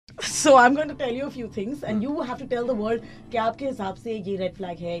So I'm going to tell you a few things and you have to tell the world कि आपके हिसाब से ये red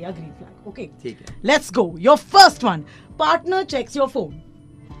flag है या green flag. Okay. ठीक है. Let's go. Your first one. Partner checks your phone.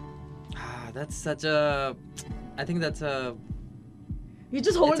 That's such a. I think that's a. You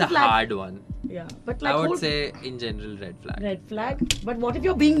just hold It's the a flag. hard one. Yeah, but like I would hold say in general red flag. red flag. But what if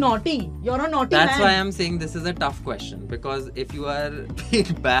you're being naughty? You're a naughty That's man. why I'm saying this is a tough question, because if you are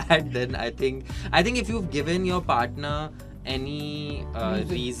being bad, then I think if you've given your partner any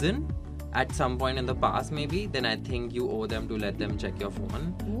reason at some point in the past, maybe, then I think you owe them to let them check your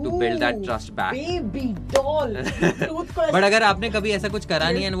phone to build that trust back. Baby doll. Truth question. But अगर आपने कभी ऐसा कुछ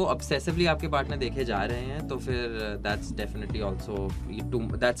करा नहीं है वो obsessively आपके पार्टनर देखे जा रहे हैं, तो फिर that's definitely also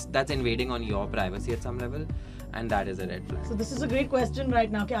that's invading on your privacy at some level, and that is a red flag. So this is a great question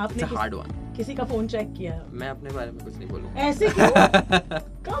right now कि आपने It's a hard one. किसी का फोन चेक किया है? मैं अपने बारे में कुछ नहीं बोलूँगा. ऐसे क्यों?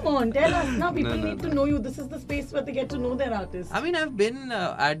 Come on, tell us now. People No. need to know you. This is the space where they get to know their artist. I mean, I've been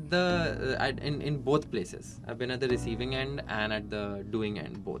in both places. I've been at the receiving end and at the doing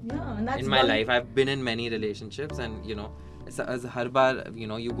end, both. Yeah, and that's in my one- life. I've been in many relationships, and as har baar,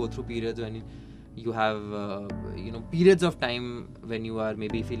 you go through periods when you have periods of time when you are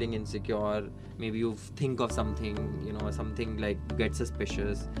maybe feeling insecure, maybe you think of something, something like get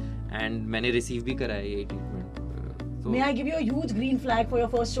suspicious, and मैंने receive भी करा है ये treatment. So, May I give you a huge green flag for your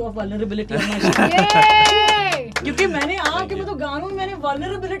first show of vulnerability on my show? Yay! क्योंकि मैंने आपके में तो गानों में मैंने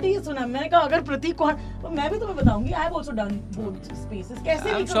vulnerability ही सुना. मैंने कहा अगर प्रतीक को मैं भी तुम्हें बताऊंगी. I have also done both spaces. कैसे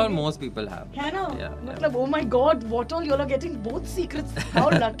I'm भी sure करोगे? most people have. है ना? Yeah. मतलब oh my god, what all you all are getting both secrets. How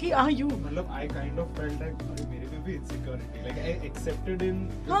lucky are you? मतलब I kind of felt like अरे मेरे में भी insecurity. Like I accepted in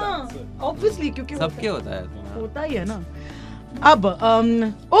his हाँ, answer. obviously क्योंकि सबके होता है. होता ही है ना. अब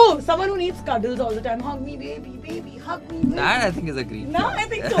someone who needs cuddles all the time. Hug me baby, hug me baby. That I think is a green No, flag. I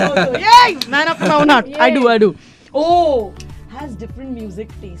think so also. Yay! Man up my own heart. I do. Oh, has different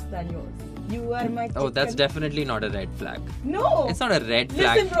music taste than yours. You are my Oh, that's chicken. definitely not a red flag. No. It's not a red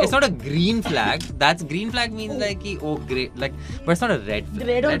flag. Listen, bro. It's not a green flag. That's green flag means like great, like, but it's not a red flag.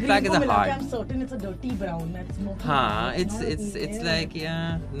 Red or red green flag is को a मिला के hard. I'm certain it's a dirty brown. That's not. हाँ, it's like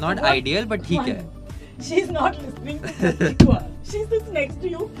not ideal, but ठीक है. She's not listening to you. She sits next to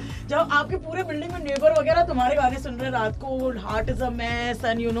you. जब आपके पूरे building में नेबर वगैरह तुम्हारे गाने सुन रहे हैं रात को, heart is a mess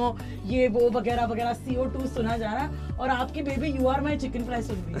and ये वो वगैरह वगैरह CO2 सुना जा रहा है और आपकी baby you are my chicken fry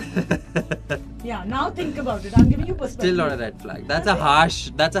सुन रही है. Yeah, now think about it. I'm giving you perspective. Still not a red flag. That's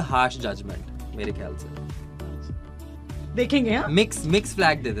a harsh judgment मेरे ख्याल से. देखेंगे हाँ. Mix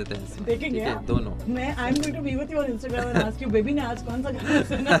flag दे देते हैं इसमें. देखेंगे ठीक है, हाँ. दोनों. मैं I'm going to be with you on Instagram and ask you baby ने आज कौन सा गाना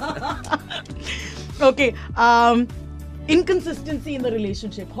सुना. Okay. Inconsistency in the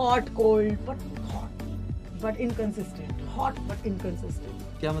relationship. Hot, cold, but inconsistent. Hot but inconsistent.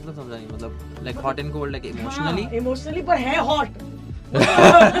 क्या मतलब समझा नहीं, मतलब like hot and cold, like emotionally. हाँ, emotionally पर है hot.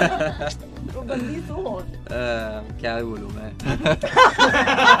 तो बंदी so hot. क्या बोलूँ मैं?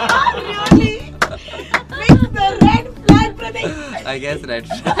 Really? Pick the red flag, Pratik. I guess red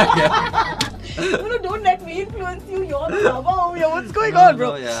flag. No, don't let me influence you. You're the lover over here. What's going on, bro?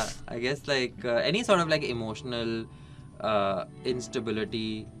 No, yeah. I guess like any sort of like emotional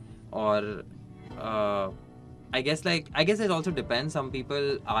instability, or I guess it also depends. Some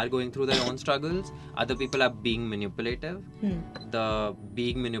people are going through their own struggles. Other people are being manipulative. The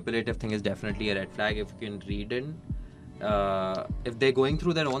being manipulative thing is definitely a red flag if you can read in. If they're going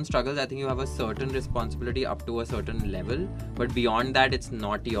through their own struggles, I think you have a certain responsibility up to a certain level, but beyond that, it's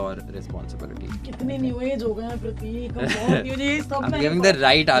not your responsibility. कितने new age हो गए हैं प्रतीक, हम बहुत new age, सब I'm मैंने giving the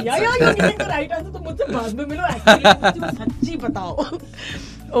right answer. Yeah, you're giving the right answer. तो मुझसे बाद में मिलो, actually मुझे सच्ची बताओ.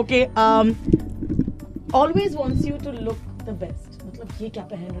 Okay, always wants you to look the best. मतलब ये क्या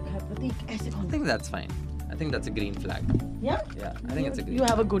पहन रखा है प्रतीक, ऐसे कौन? I think that's fine. I think that's a green flag. Yeah? Yeah, I think it's a green You flag.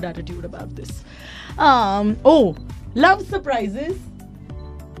 have a good attitude about this. Love surprises.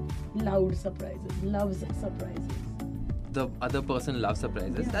 Loud surprises. Loves surprises. The other person loves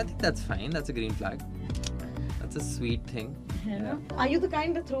surprises. Yeah. I think that's fine. That's a green flag. That's a sweet thing. है ना? Are you the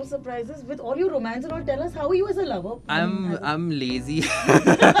kind that throws surprises? With all your romance and all, tell us, how are you as a lover? I'm lazy.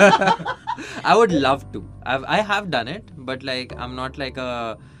 I would love to. I have done it, but like I'm not like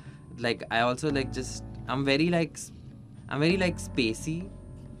a I also like just I'm very spacey.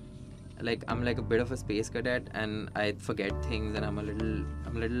 Like I'm like a bit of a space cadet, and I forget things, and I'm a little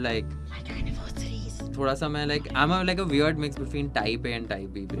like anniversaries. थोड़ा सा मैं I'm like a weird mix between type A and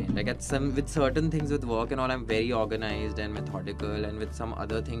type B brain. Like with certain things with work and all, I'm very organized and methodical, and with some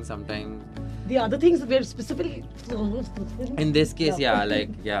other things sometimes. The other things that we're specifically. In this case,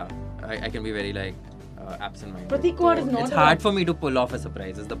 I can be very absent-minded. Prateek Kuhad is So not It's allowed- hard for me to pull off a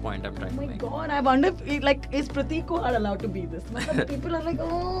surprise. Is the point I'm trying Oh to my make. god, I wonder if, like, is Prateek Kuhad allowed to be this? Matlab, people are like,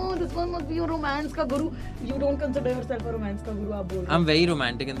 oh, this one must be your romance ka guru. You don't consider yourself a romance ka guru, aap bol rahe ho. I'm very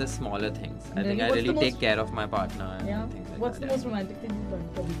romantic in the smaller things. I think I What's really the take most- care of my partner and Yeah. things like What's that. the most romantic thing you've done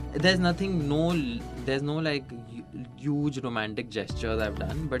for me? There's nothing, there's no like huge romantic gestures I've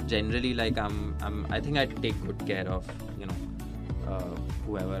done, but generally like I think I take good care of, you know,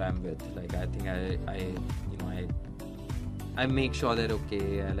 whoever I'm with. Like I think I make sure they're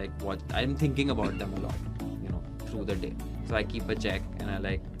okay. I like I'm thinking about them a lot, you know, through the day. So I keep a check and I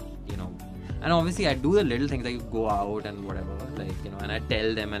like, you know, and obviously I do the little things like go out and whatever, like, you know, and I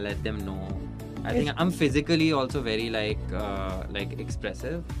tell them and let them know. I think I'm physically also very like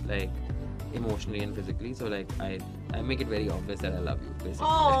expressive, like emotionally and physically. So like I make it very obvious that I love you, basically.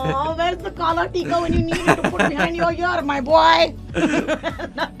 Oh, where's the collar tika when you need it to put behind your ear, my boy?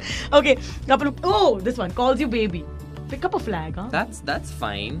 Okay, oh, this one calls you baby. Pick up a flag, huh? That's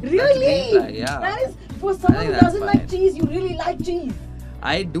fine. That's Really? green flag, yeah. That is for someone who that's doesn't like fine. cheese. You really like cheese.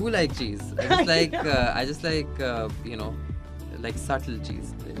 I do like cheese. I just like you know, like subtle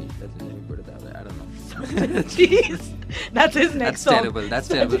cheese. Maybe let me put it that way. I don't know. Cheese. That's his next That's song. terrible. That's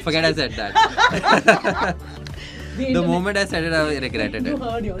terrible. Forget I said that. The internet- moment I said it, I regretted You it.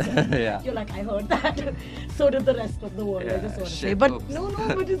 heard yourself. Yeah. You're like, I heard that. So did the rest of the world. I Yeah, just want to say. shit, But oops. no,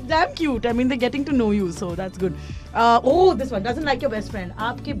 but it's damn cute. I mean, they're getting to know you, so that's good. Oh, this one doesn't like your best friend.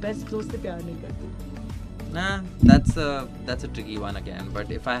 आपके best दोस्त से प्यार नहीं करती. Nah, that's a tricky one again. But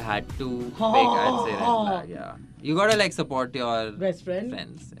if I had to pick, I'd say red flag. Yeah, you gotta like support your Best friend?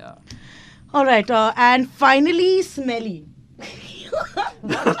 friends. Yeah. All right, and finally, smelly.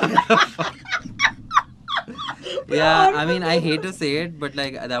 Yeah, I mean, I hate to say it, but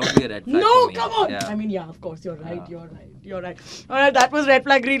like that would be a red flag. No, for me. come on. Yeah. I mean, yeah, of course, you're right. Yeah. You're right. All right, that was red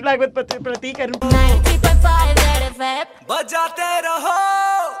flag, green flag with Prateek and. 90.5 Red FM. बजाते रहो